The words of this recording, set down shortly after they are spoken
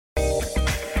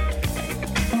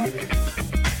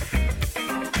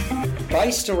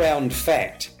Based around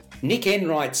fact, Nick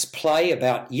Enright's play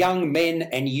about young men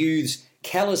and youths'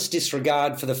 callous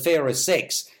disregard for the fairer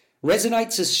sex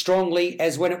resonates as strongly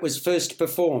as when it was first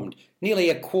performed, nearly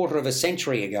a quarter of a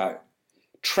century ago.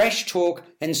 Trash talk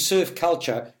and surf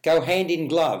culture go hand in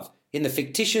glove in the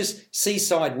fictitious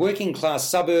seaside working-class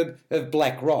suburb of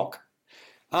Black Rock.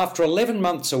 After 11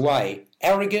 months away,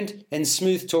 arrogant and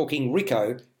smooth-talking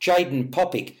Rico, Jaden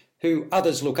Popick, who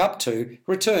others look up to,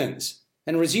 returns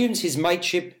and resumes his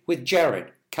mateship with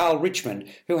Jared, Carl Richmond,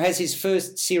 who has his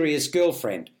first serious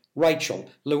girlfriend, Rachel,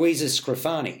 Louisa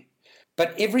Scrofani.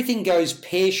 But everything goes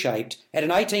pear-shaped at an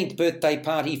 18th birthday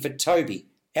party for Toby,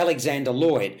 Alexander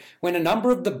Lloyd, when a number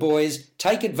of the boys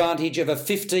take advantage of a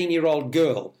 15-year-old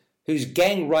girl who's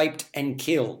gang-raped and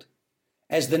killed.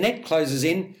 As the net closes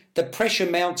in, the pressure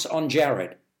mounts on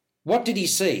Jared. What did he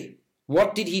see?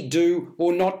 What did he do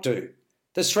or not do?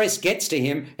 The stress gets to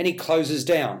him and he closes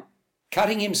down,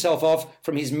 cutting himself off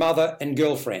from his mother and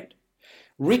girlfriend.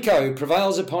 Rico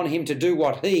prevails upon him to do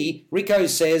what he, Rico,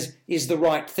 says is the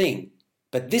right thing.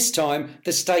 But this time,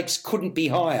 the stakes couldn't be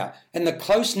higher, and the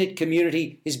close-knit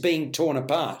community is being torn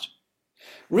apart.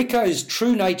 Rico's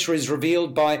true nature is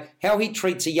revealed by how he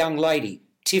treats a young lady,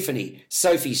 Tiffany,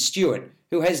 Sophie Stewart,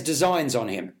 who has designs on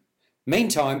him.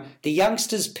 Meantime, the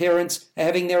youngsters' parents are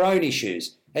having their own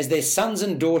issues, as their sons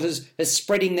and daughters are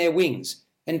spreading their wings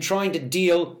and trying to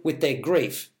deal with their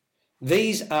grief.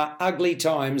 These are ugly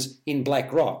times in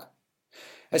Black Rock.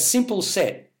 A simple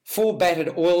set, 4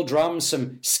 battered oil drums,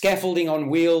 some scaffolding on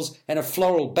wheels and a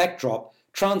floral backdrop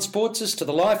transports us to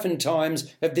the life and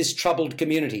times of this troubled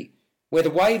community, where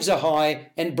the waves are high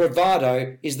and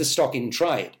bravado is the stock in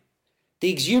trade.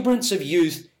 The exuberance of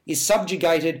youth is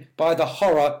subjugated by the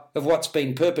horror of what's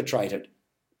been perpetrated.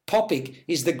 Popick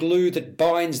is the glue that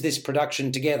binds this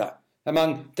production together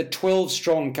among the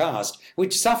 12-strong cast,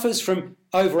 which suffers from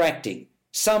overacting,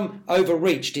 some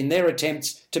overreached in their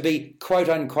attempts to be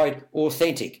quote-unquote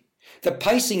authentic. The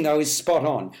pacing, though, is spot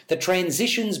on. The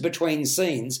transitions between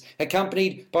scenes,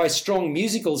 accompanied by strong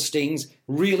musical stings,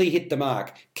 really hit the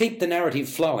mark, keep the narrative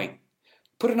flowing.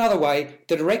 Put another way,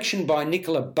 the direction by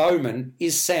Nicola Bowman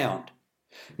is sound.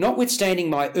 Notwithstanding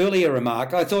my earlier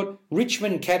remark, I thought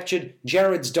Richmond captured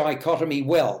Jared's dichotomy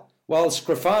well, while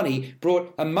Scrofani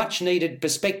brought a much-needed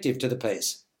perspective to the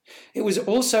piece. It was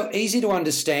also easy to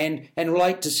understand and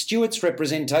relate to Stewart's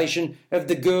representation of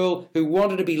the girl who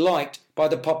wanted to be liked by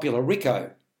the popular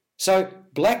Rico. So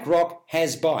Black Rock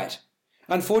has bite.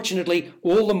 Unfortunately,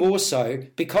 all the more so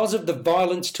because of the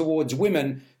violence towards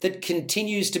women that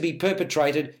continues to be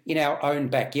perpetrated in our own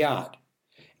backyard.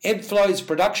 Ebflow's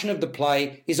production of the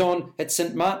play is on at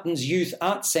St Martin's Youth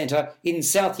Arts Centre in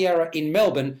South Yarra in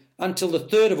Melbourne until the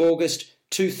 3rd of August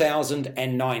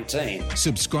 2019.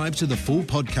 Subscribe to the full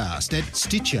podcast at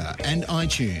Stitcher and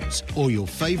iTunes or your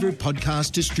favourite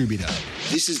podcast distributor.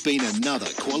 This has been another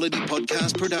quality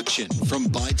podcast production from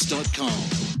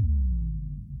Bytes.com.